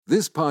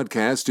This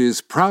podcast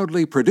is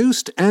proudly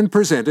produced and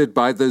presented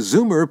by the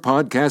Zoomer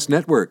Podcast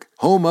Network,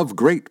 home of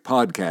great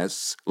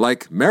podcasts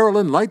like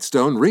Marilyn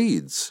Lightstone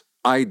Reads,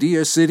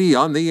 Idea City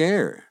on the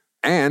Air,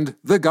 and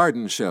The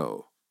Garden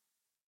Show.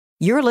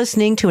 You're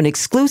listening to an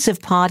exclusive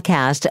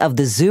podcast of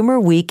the Zoomer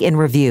Week in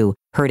Review,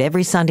 heard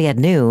every Sunday at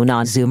noon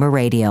on Zoomer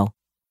Radio.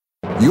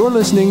 You're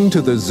listening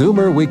to the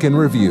Zoomer Week in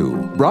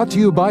Review, brought to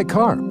you by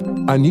CARP,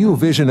 a new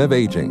vision of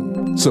aging.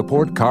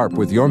 Support CARP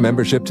with your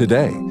membership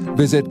today.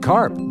 Visit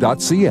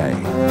carp.ca.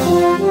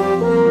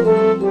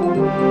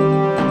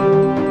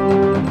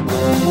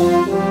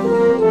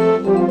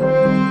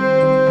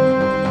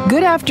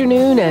 Good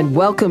afternoon and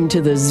welcome to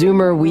the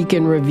Zoomer Week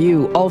in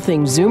Review, all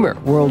things Zoomer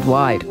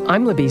worldwide.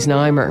 I'm Libby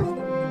Znaimer.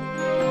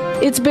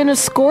 It's been a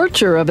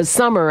scorcher of a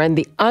summer and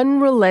the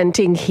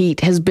unrelenting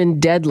heat has been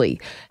deadly.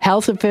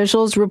 Health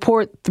officials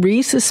report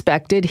 3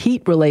 suspected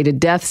heat-related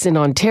deaths in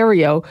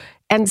Ontario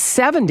and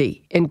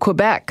 70 in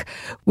Quebec.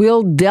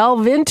 We'll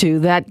delve into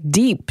that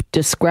deep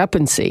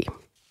discrepancy.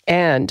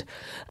 And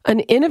an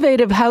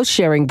innovative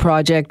house-sharing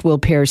project will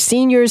pair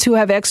seniors who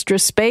have extra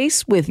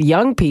space with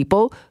young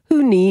people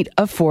who need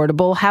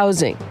affordable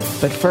housing.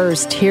 But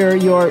first, here are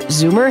your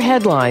Zoomer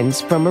headlines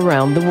from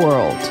around the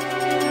world.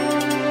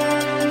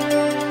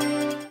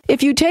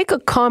 If you take a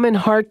common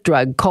heart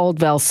drug called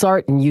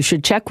valsartan, you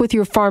should check with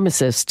your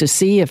pharmacist to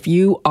see if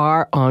you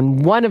are on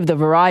one of the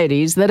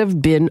varieties that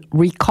have been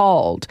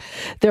recalled.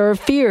 There are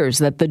fears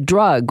that the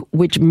drug,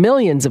 which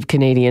millions of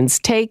Canadians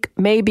take,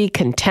 may be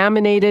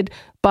contaminated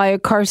by a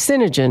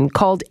carcinogen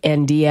called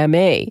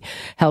NDMA.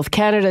 Health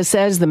Canada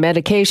says the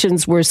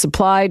medications were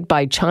supplied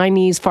by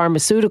Chinese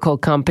pharmaceutical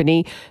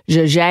company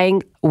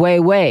Zhejiang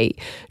Weiwei.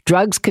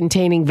 Drugs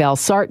containing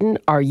valsartan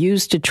are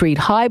used to treat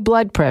high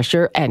blood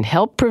pressure and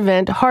help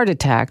prevent heart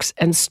attacks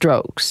and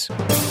strokes.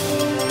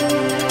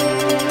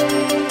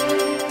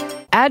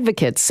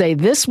 Advocates say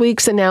this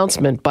week's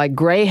announcement by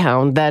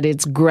Greyhound that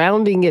it's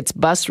grounding its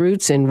bus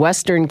routes in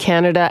Western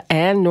Canada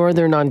and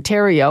Northern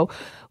Ontario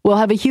will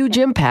have a huge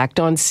impact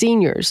on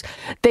seniors.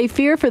 They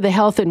fear for the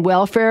health and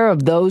welfare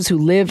of those who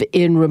live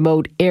in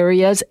remote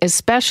areas,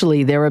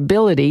 especially their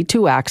ability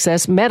to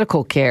access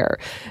medical care.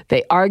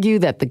 They argue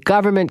that the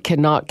government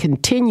cannot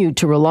continue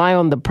to rely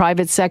on the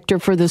private sector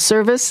for the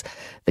service.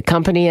 The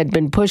company had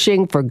been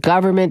pushing for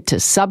government to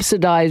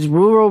subsidize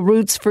rural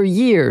routes for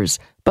years,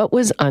 but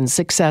was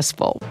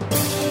unsuccessful.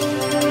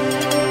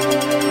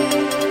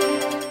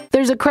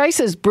 There's a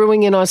crisis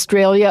brewing in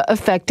Australia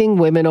affecting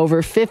women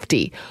over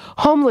 50.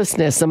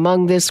 Homelessness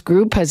among this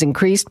group has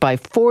increased by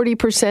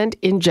 40%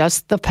 in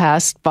just the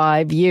past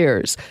 5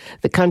 years.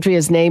 The country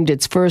has named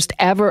its first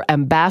ever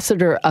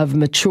ambassador of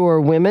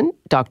mature women,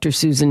 Dr.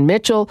 Susan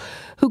Mitchell,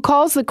 who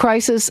calls the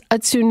crisis a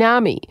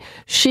tsunami.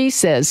 She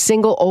says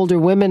single older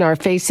women are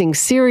facing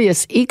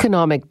serious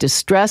economic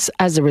distress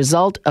as a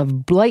result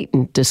of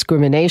blatant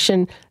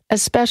discrimination,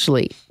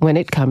 especially when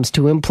it comes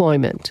to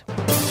employment.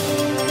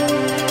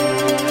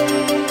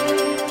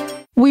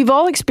 We've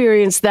all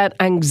experienced that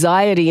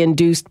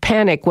anxiety-induced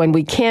panic when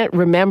we can't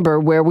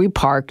remember where we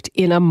parked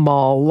in a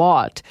mall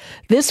lot.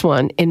 This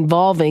one,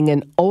 involving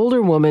an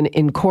older woman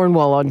in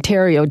Cornwall,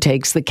 Ontario,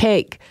 takes the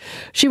cake.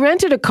 She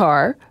rented a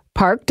car,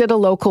 parked at a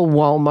local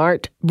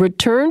Walmart,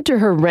 returned to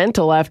her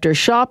rental after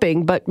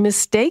shopping, but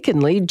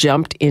mistakenly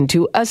jumped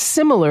into a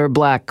similar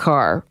black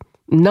car.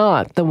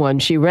 Not the one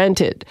she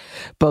rented.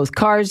 Both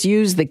cars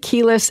used the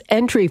keyless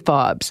entry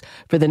fobs.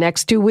 For the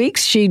next 2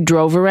 weeks, she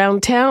drove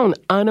around town,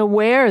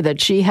 unaware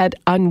that she had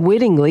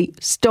unwittingly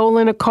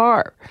stolen a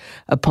car.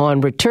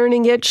 Upon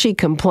returning it, she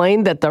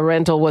complained that the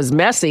rental was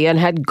messy and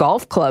had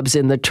golf clubs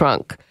in the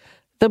trunk.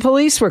 The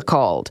police were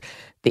called.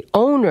 The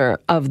owner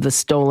of the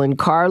stolen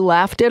car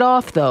laughed it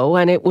off, though,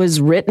 and it was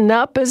written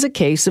up as a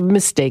case of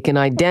mistaken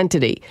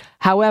identity.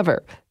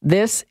 However,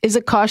 this is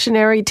a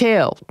cautionary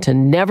tale to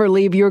never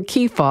leave your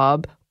key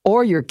fob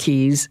or your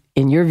keys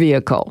in your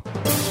vehicle.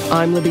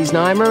 I'm Libby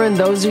Znaimer, and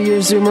those are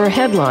your Zoomer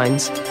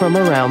headlines from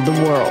around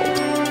the world.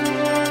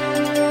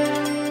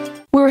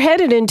 We're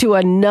headed into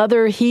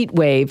another heat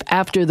wave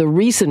after the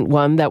recent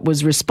one that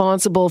was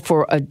responsible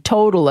for a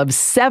total of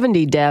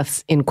 70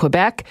 deaths in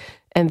Quebec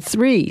and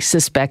 3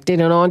 suspected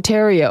in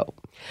Ontario.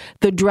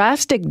 The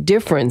drastic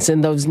difference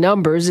in those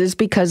numbers is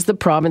because the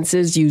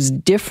provinces use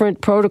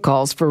different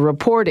protocols for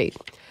reporting.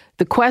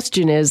 The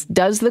question is,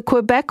 does the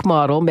Quebec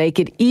model make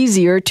it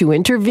easier to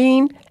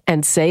intervene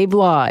and save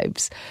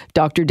lives?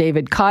 Dr.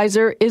 David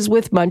Kaiser is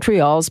with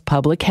Montreal's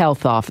Public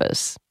Health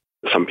Office.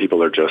 Some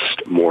people are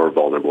just more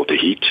vulnerable to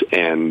heat,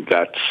 and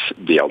that's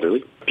the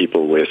elderly.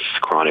 People with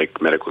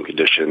chronic medical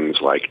conditions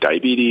like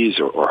diabetes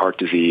or heart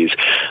disease,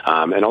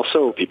 and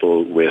also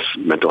people with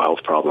mental health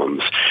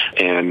problems.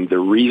 And the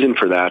reason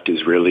for that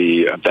is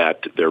really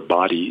that their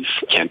bodies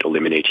can't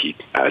eliminate heat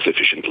as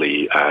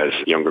efficiently as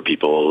younger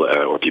people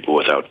or people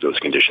without those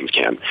conditions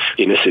can.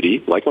 In a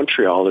city like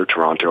Montreal or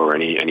Toronto or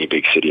any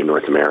big city in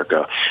North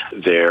America,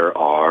 there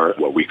are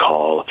what we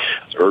call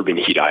urban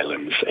heat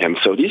islands. And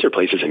so these are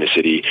places in a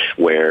city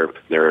where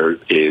there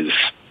is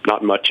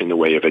not much in the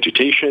way of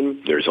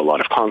vegetation. There's a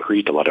lot of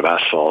concrete, a lot of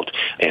asphalt,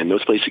 and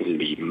those places can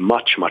be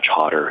much, much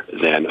hotter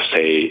than,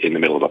 say, in the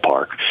middle of a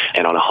park.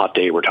 And on a hot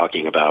day, we're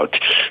talking about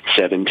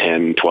 7,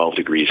 10, 12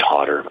 degrees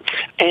hotter.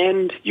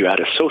 And you add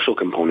a social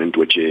component,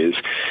 which is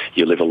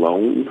you live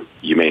alone,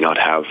 you may not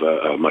have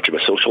much of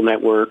a social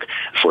network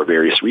for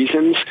various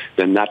reasons,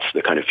 then that's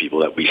the kind of people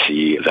that we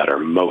see that are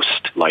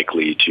most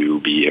likely to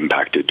be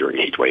impacted during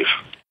a heat wave.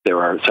 There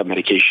are some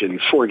medications,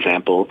 for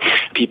example,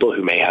 people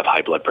who may have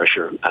high blood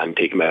pressure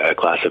take a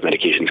class of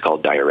medications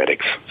called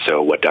diuretics.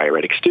 So what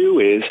diuretics do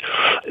is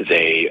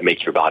they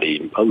make your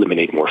body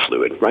eliminate more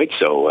fluid, right?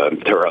 So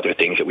there are other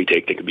things that we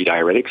take that could be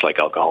diuretics, like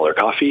alcohol or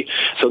coffee.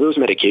 So those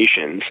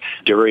medications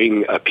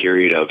during a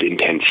period of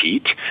intense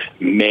heat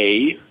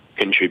may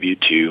contribute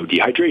to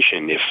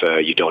dehydration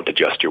if you don't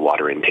adjust your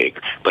water intake.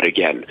 But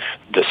again,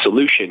 the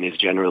solution is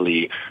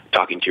generally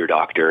talking to your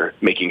doctor,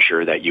 making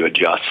sure that you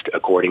adjust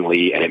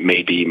accordingly, and it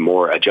may be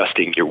more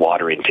adjusting your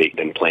water intake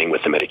than playing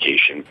with the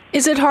medication.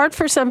 Is it hard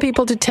for some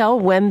people to tell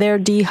when they're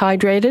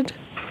dehydrated?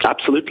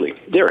 Absolutely.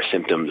 There are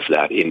symptoms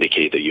that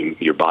indicate that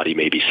your body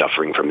may be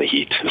suffering from the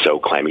heat. So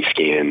clammy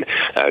skin,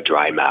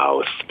 dry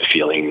mouth,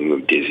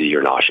 feeling dizzy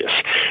or nauseous.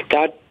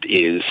 That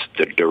is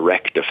the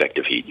direct effect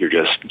of heat. You're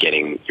just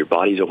getting, your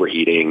body's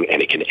overheating,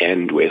 and it can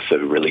end with a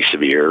really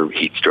severe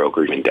heat stroke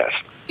or even death.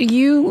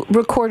 You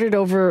recorded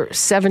over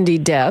 70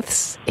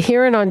 deaths.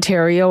 Here in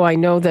Ontario, I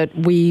know that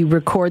we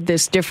record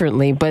this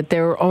differently, but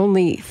there are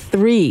only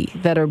 3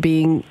 that are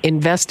being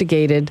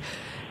investigated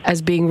as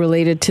being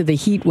related to the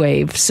heat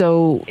wave.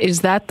 So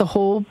is that the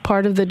whole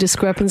part of the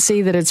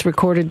discrepancy, that it's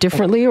recorded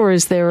differently, or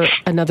is there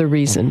another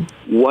reason?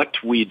 What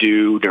we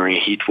do during a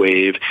heat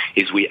wave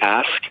is we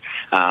ask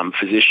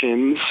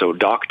physicians, so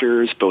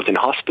doctors, both in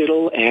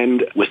hospital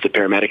and with the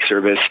paramedic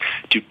service,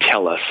 to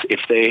tell us if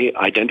they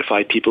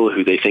identify people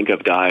who they think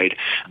have died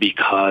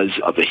because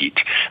of the heat.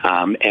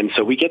 And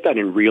so we get that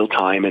in real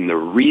time, and the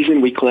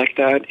reason we collect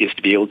that is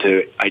to be able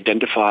to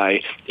identify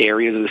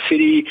areas of the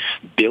city,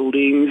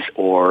 buildings,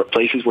 or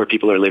places where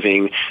people are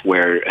living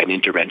where an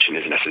intervention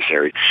is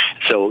necessary.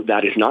 So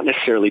that is not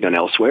necessarily done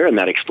elsewhere, and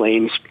that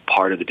explains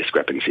part of the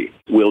discrepancy.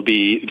 We'll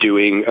be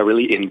doing a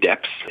really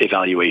in-depth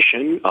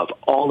evaluation of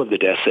all of the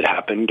deaths that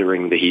happened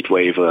during the heat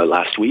wave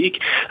last week,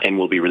 and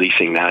we'll be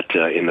releasing that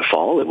in the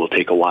fall. It will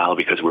take a while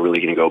because we're really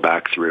going to go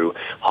back through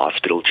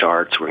hospital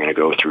charts. We're going to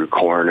go through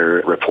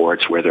coroner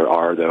reports where there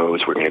are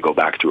those. We're going to go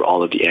back through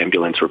all of the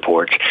ambulance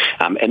reports,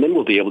 and then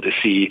we'll be able to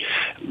see,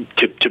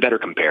 to better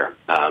compare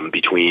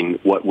between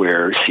what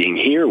we're seeing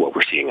here, what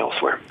we're seeing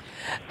elsewhere.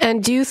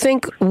 And do you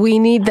think we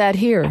need that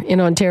here in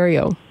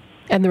Ontario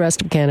and the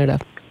rest of Canada?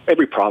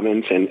 Every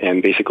province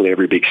and basically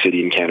every big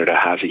city in Canada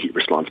has a heat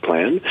response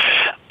plan,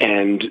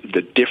 and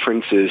the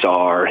differences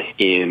are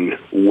in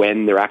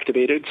when they're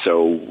activated,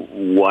 so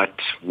what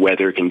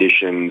weather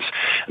conditions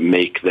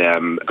make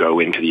them go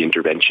into the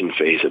intervention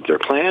phase of their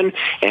plan,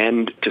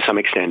 and to some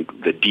extent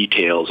the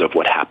details of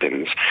what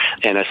happens.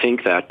 And I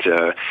think that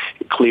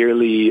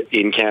clearly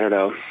in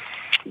Canada,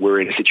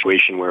 we're in a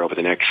situation where over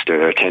the next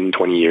 10,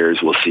 20 years,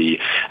 we'll see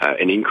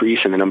an increase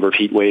in the number of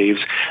heat waves.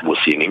 We'll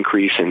see an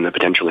increase in the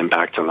potential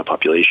impact on the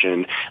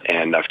population.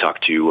 And I've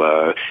talked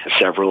to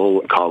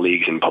several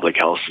colleagues in public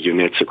health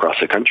units across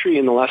the country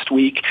in the last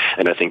week.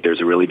 And I think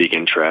there's a really big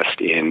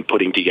interest in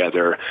putting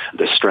together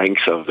the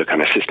strengths of the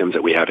kind of systems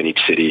that we have in each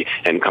city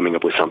and coming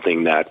up with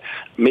something that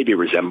maybe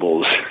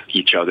resembles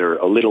each other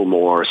a little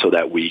more so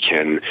that we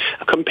can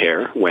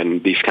compare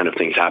when these kind of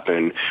things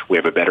happen. We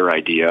have a better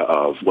idea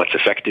of what's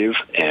effective,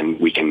 and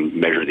we can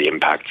measure the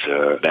impact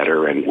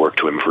better and work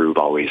to improve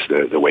always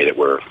the way that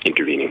we're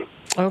intervening.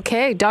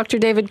 Okay. Dr.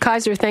 David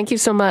Kaiser, thank you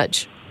so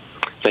much.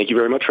 Thank you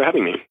very much for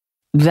having me.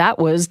 That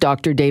was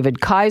Dr.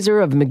 David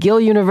Kaiser of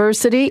McGill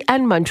University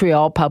and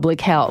Montreal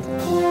Public Health.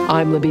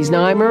 I'm Libby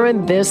Znaimer,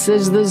 and this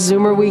is the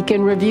Zoomer Week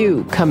in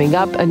Review. Coming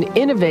up, an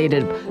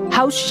innovative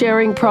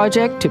house-sharing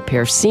project to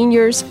pair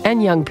seniors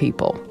and young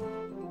people.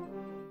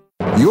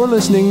 You're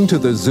listening to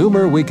the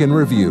Zoomer Week in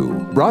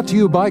Review, brought to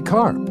you by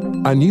CARP,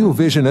 a new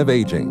vision of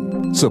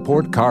aging.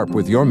 Support CARP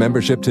with your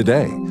membership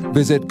today.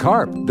 Visit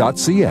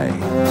carp.ca.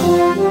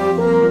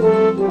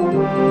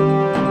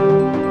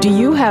 Do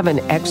you have an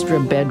extra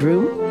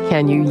bedroom?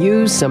 Can you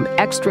use some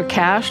extra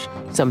cash,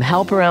 some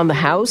help around the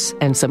house,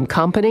 and some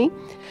company?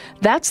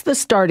 That's the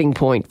starting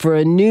point for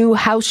a new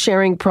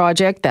house-sharing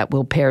project that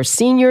will pair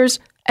seniors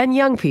and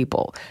young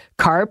people.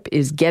 CARP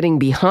is getting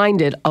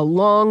behind it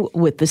along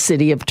with the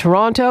City of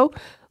Toronto.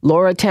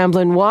 Laura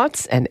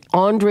Tamblyn-Watts and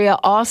Andrea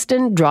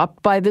Austen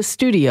dropped by the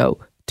studio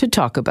to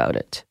talk about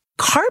it.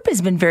 CARP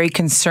has been very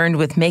concerned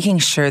with making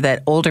sure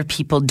that older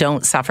people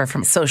don't suffer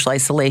from social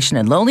isolation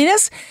and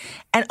loneliness.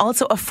 And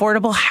also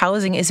affordable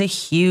housing is a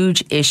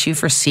huge issue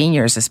for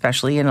seniors,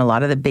 especially in a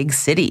lot of the big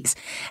cities.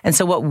 And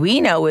so what we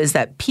know is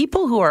that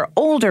people who are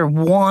older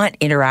want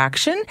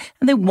interaction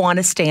and they want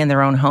to stay in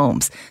their own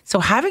homes. So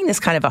having this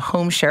kind of a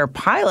home share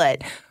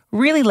pilot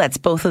really lets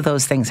both of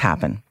those things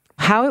happen.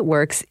 How it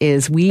works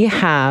is we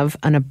have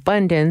an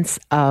abundance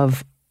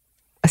of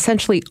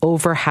essentially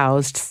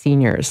overhoused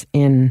seniors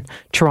in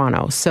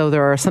Toronto. So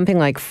there are something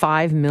like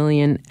 5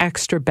 million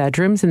extra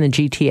bedrooms in the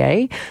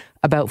GTA.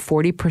 About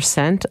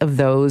 40% of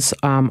those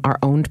are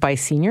owned by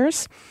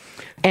seniors.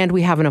 And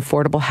we have an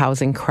affordable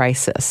housing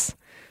crisis.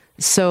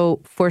 So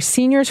for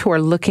seniors who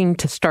are looking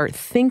to start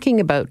thinking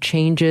about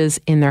changes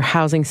in their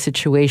housing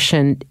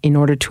situation in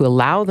order to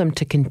allow them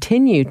to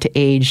continue to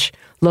age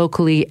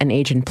locally and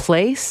age in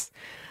place,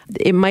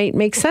 it might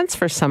make sense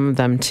for some of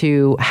them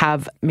to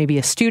have maybe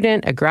a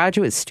student, a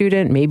graduate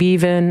student, maybe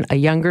even a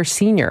younger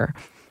senior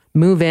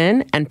move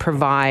in and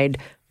provide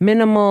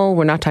minimal,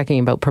 we're not talking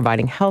about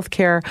providing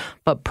healthcare,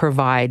 but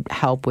provide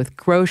help with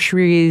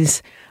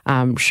groceries,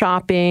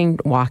 shopping,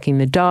 walking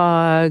the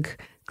dog,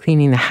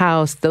 cleaning the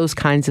house, those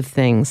kinds of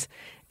things.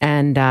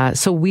 And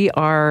so we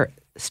are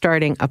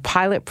starting a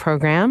pilot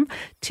program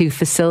to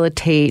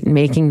facilitate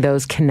making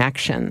those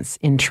connections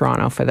in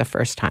Toronto for the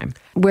first time.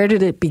 Where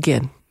did it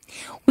begin?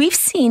 We've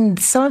seen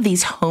some of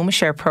these home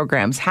share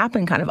programs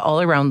happen kind of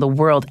all around the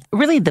world.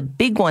 Really, the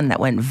big one that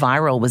went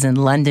viral was in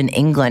London,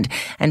 England.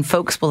 And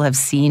folks will have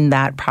seen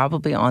that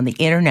probably on the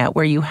internet,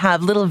 where you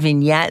have little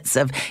vignettes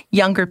of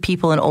younger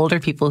people and older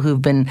people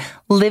who've been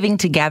living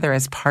together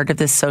as part of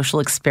this social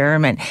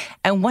experiment.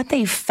 And what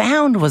they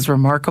found was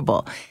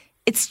remarkable.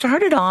 It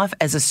started off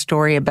as a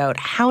story about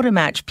how to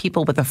match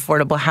people with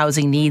affordable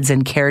housing needs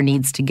and care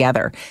needs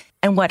together.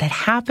 And what had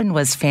happened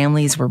was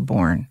families were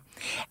born.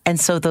 And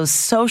so those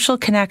social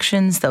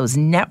connections, those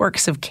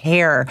networks of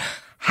care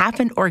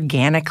happened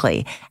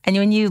organically. And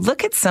when you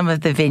look at some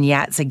of the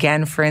vignettes,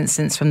 again, for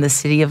instance, from the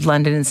City of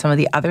London and some of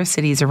the other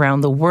cities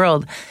around the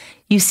world,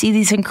 you see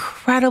these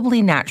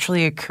incredibly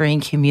naturally occurring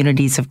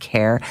communities of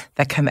care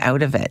that come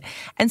out of it.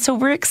 And so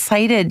we're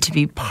excited to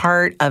be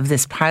part of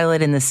this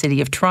pilot in the City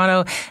of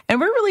Toronto. And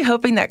we're really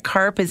hoping that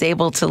CARP is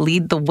able to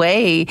lead the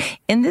way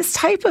in this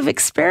type of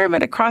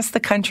experiment across the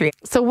country.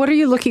 So what are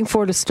you looking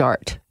for to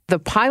start? The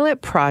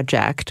pilot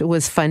project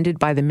was funded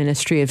by the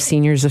Ministry of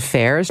Seniors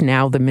Affairs,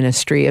 now the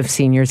Ministry of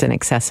Seniors and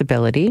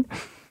Accessibility.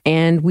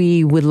 And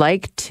we would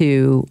like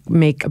to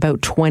make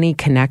about 20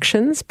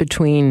 connections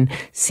between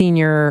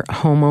senior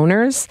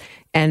homeowners,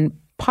 and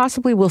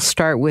possibly we'll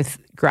start with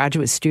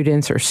graduate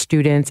students or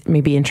students,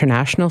 maybe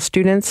international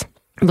students,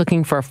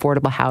 looking for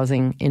affordable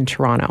housing in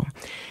Toronto.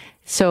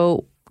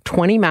 So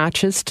 20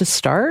 matches to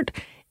start.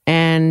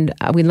 And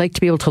we'd like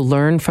to be able to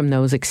learn from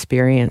those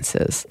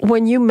experiences.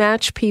 When you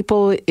match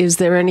people, is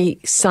there any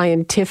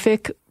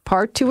scientific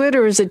part to it,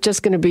 or is it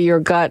just going to be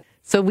your gut?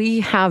 So we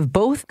have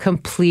both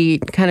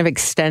complete kind of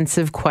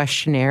extensive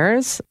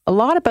questionnaires, a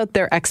lot about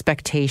their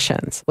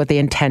expectations, what they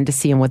intend to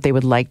see and what they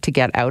would like to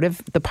get out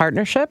of the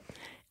partnership.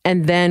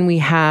 And then we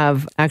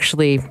have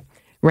actually,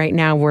 right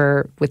now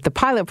we're with the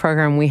pilot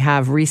program, we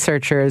have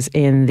researchers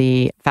in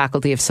the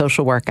Faculty of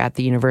Social Work at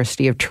the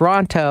University of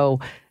Toronto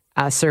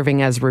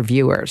serving as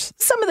reviewers.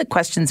 Some of the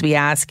questions we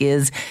ask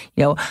is,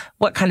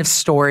 what kind of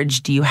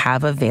storage do you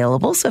have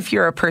available? So if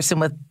you're a person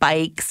with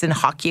bikes and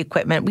hockey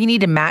equipment, we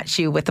need to match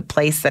you with a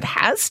place that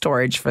has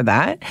storage for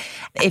that.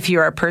 If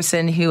you're a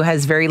person who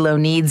has very low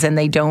needs and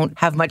they don't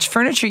have much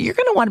furniture, you're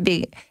going to want to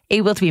be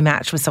able to be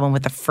matched with someone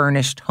with a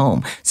furnished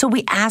home. So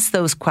we ask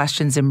those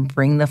questions and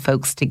bring the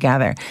folks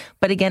together.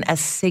 But again, a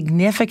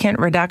significant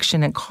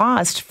reduction in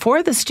cost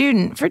for the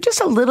student for just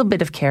a little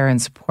bit of care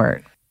and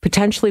support.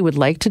 Potentially would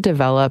like to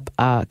develop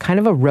kind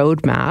of a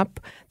roadmap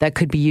that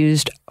could be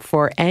used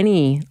for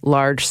any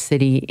large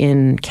city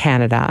in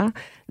Canada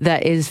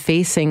that is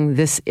facing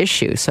this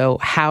issue. So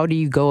how do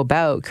you go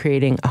about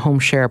creating a home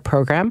share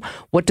program?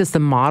 What does the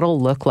model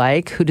look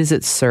like? Who does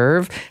it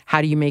serve? How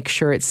do you make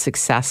sure it's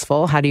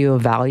successful? How do you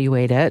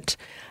evaluate it?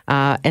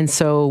 And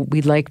so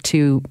we'd like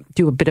to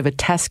do a bit of a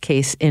test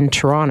case in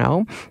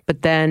Toronto,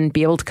 but then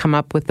be able to come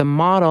up with a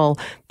model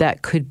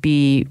that could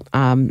be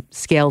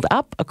scaled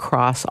up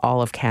across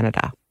all of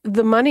Canada.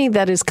 The money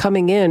that is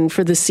coming in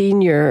for the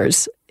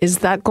seniors, is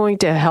that going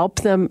to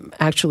help them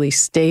actually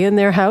stay in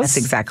their house? That's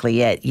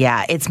exactly it.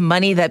 Yeah. It's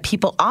money that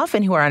people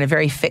often who are on a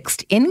very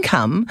fixed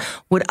income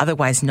would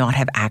otherwise not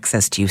have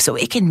access to. So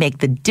it can make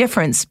the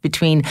difference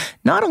between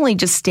not only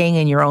just staying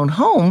in your own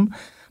home,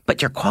 but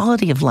your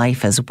quality of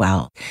life as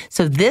well.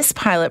 So this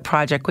pilot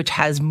project, which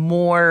has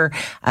more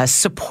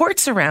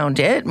supports around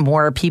it,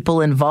 more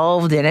people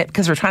involved in it,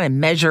 because we're trying to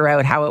measure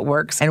out how it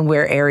works and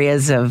where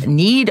areas of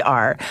need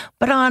are.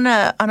 But on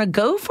a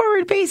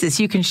go-forward basis,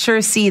 you can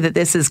sure see that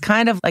this is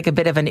kind of like a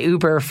bit of an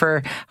Uber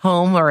for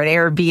home or an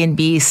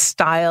Airbnb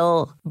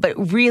style, but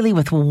really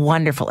with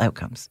wonderful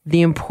outcomes.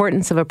 The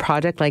importance of a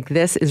project like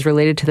this is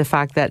related to the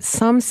fact that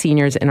some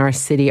seniors in our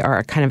city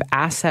are kind of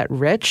asset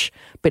rich,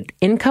 but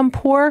income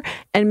poor,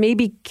 and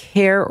maybe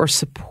care or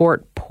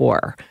support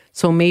poor.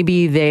 So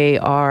maybe they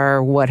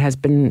are what has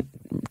been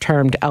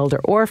termed elder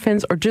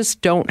orphans, or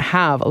just don't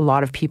have a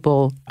lot of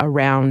people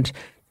around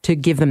to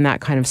give them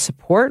that kind of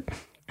support.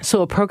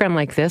 So a program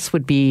like this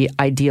would be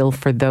ideal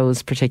for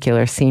those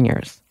particular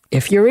seniors.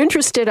 If you're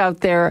interested out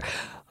there,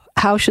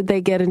 how should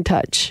they get in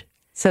touch?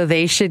 So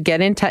they should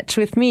get in touch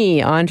with me,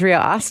 Andrea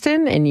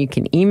Austen, and you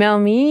can email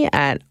me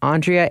at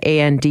Andrea,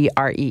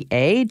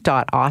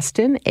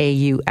 ANDREA.Austen,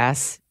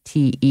 AUSTEN,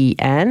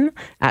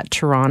 at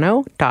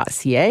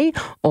toronto.ca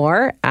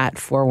or at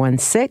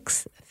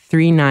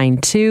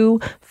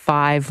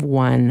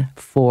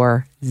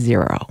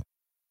 416-392-5140.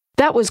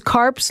 That was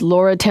CARP's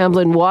Laura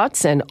Tamblyn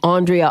Watts and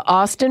Andrea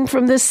Austen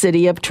from the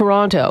city of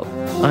Toronto.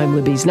 I'm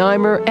Libby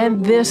Znaimer,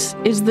 and this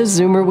is the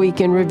Zoomer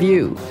Week in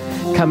Review.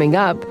 Coming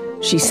up,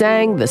 she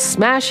sang the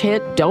smash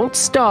hit Don't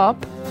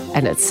Stop,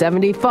 and at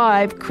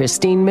 75,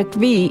 Christine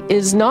McVie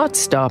is not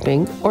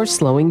stopping or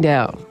slowing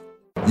down.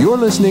 You're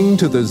listening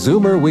to the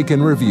Zoomer Week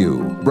in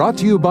Review, brought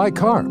to you by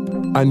CARP,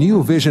 a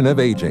new vision of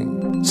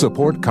aging.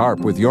 Support CARP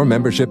with your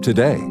membership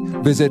today.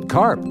 Visit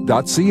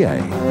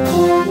carp.ca.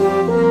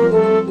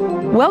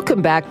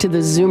 Welcome back to the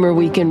Zoomer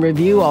Week in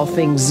Review, all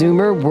things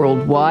Zoomer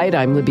worldwide.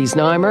 I'm Libby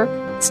Znaimer.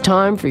 It's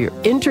time for your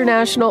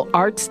International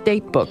Arts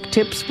Datebook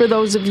tips for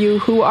those of you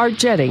who are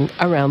jetting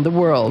around the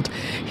world.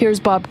 Here's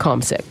Bob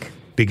Komsic.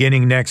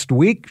 Beginning next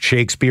week,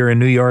 Shakespeare in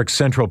New York's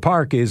Central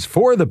Park is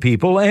for the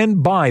people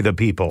and by the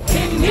people.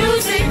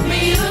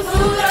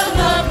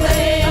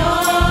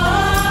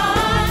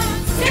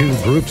 Two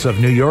groups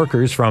of New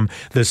Yorkers from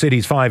the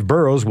city's 5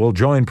 boroughs will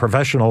join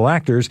professional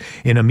actors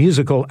in a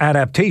musical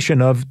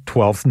adaptation of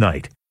Twelfth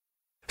Night.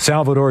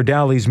 Salvador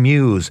Dali's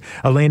muse,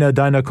 Elena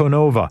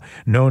Dinakonova,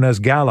 known as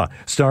Gala,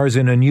 stars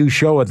in a new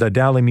show at the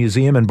Dali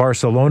Museum in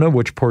Barcelona,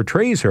 which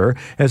portrays her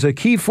as a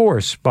key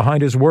force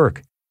behind his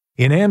work.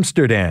 In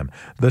Amsterdam,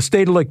 the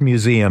Stedelijk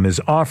Museum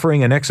is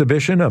offering an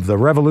exhibition of the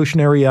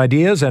revolutionary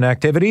ideas and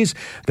activities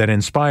that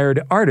inspired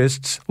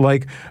artists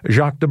like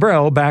Jacques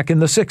Debrel back in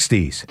the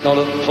 60s.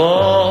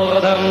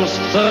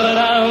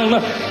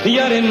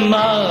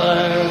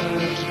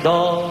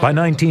 By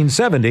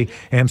 1970,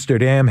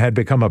 Amsterdam had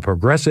become a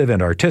progressive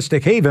and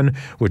artistic haven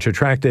which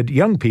attracted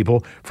young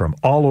people from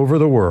all over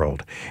the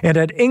world. And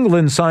at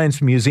England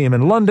Science Museum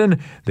in London,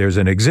 there's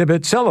an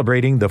exhibit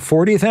celebrating the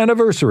 40th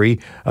anniversary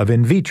of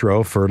in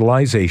vitro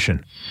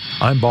fertilization.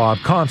 I'm Bob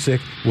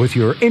Komsic with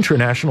your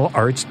International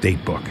Arts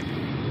Datebook.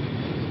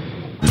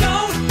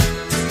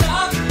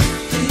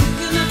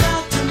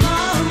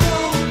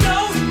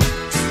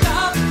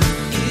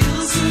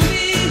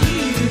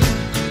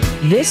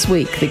 This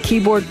week, the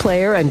keyboard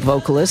player and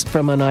vocalist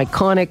from an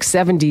iconic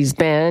 70s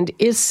band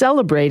is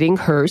celebrating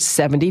her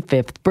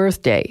 75th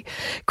birthday.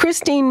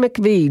 Christine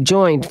McVie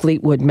joined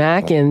Fleetwood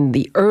Mac in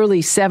the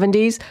early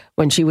 70s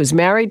when she was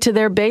married to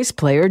their bass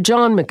player,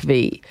 John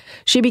McVie.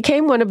 She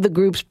became one of the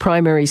group's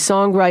primary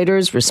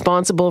songwriters,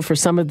 responsible for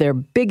some of their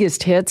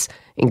biggest hits,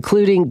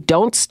 including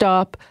Don't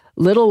Stop,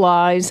 Little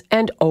Lies,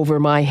 and Over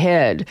My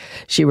Head.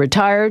 She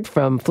retired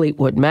from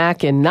Fleetwood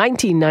Mac in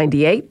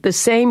 1998, the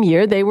same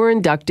year they were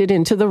inducted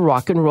into the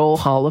Rock and Roll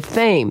Hall of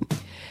Fame.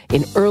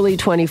 In early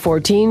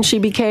 2014, she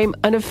became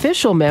an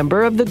official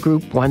member of the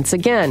group once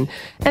again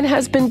and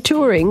has been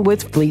touring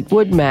with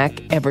Fleetwood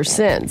Mac ever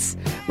since.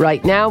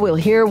 Right now, we'll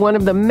hear one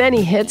of the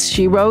many hits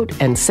she wrote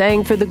and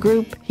sang for the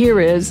group. Here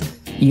is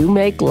You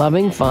Make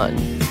Loving Fun.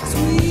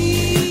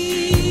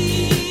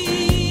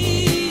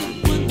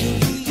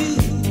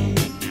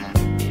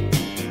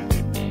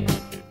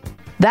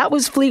 That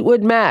was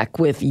Fleetwood Mac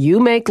with You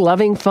Make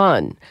Loving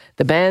Fun.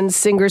 The band's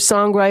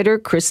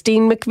singer-songwriter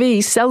Christine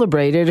McVie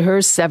celebrated her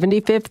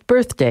 75th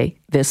birthday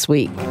this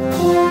week.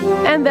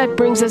 And that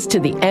brings us to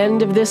the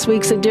end of this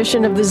week's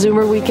edition of the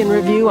Zoomer Week in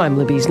Review. I'm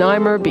Libby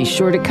Znaimer. Be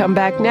sure to come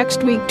back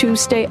next week to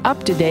stay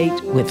up to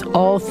date with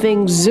all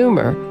things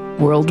Zoomer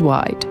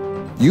worldwide.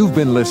 You've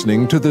been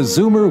listening to the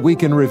Zoomer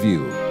Week in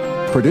Review,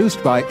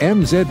 produced by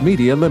MZ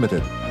Media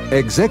Limited.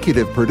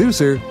 Executive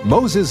producer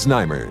Moses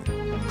Znaimer.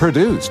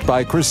 Produced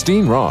by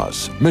Christine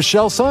Ross,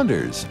 Michelle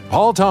Saunders,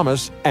 Paul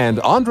Thomas, and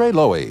Andre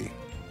Lowy.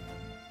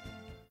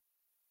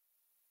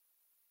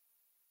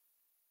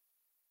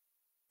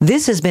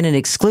 This has been an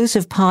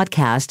exclusive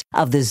podcast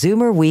of the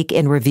Zoomer Week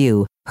in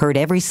Review, heard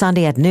every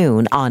Sunday at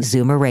noon on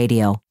Zoomer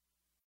Radio.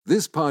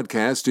 This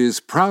podcast is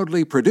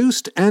proudly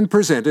produced and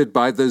presented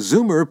by the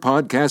Zoomer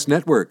Podcast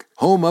Network,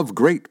 home of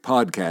great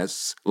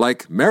podcasts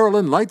like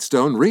Marilyn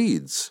Lightstone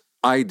Reads,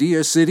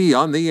 Idea City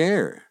on the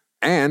Air,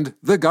 and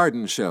The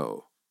Garden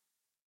Show.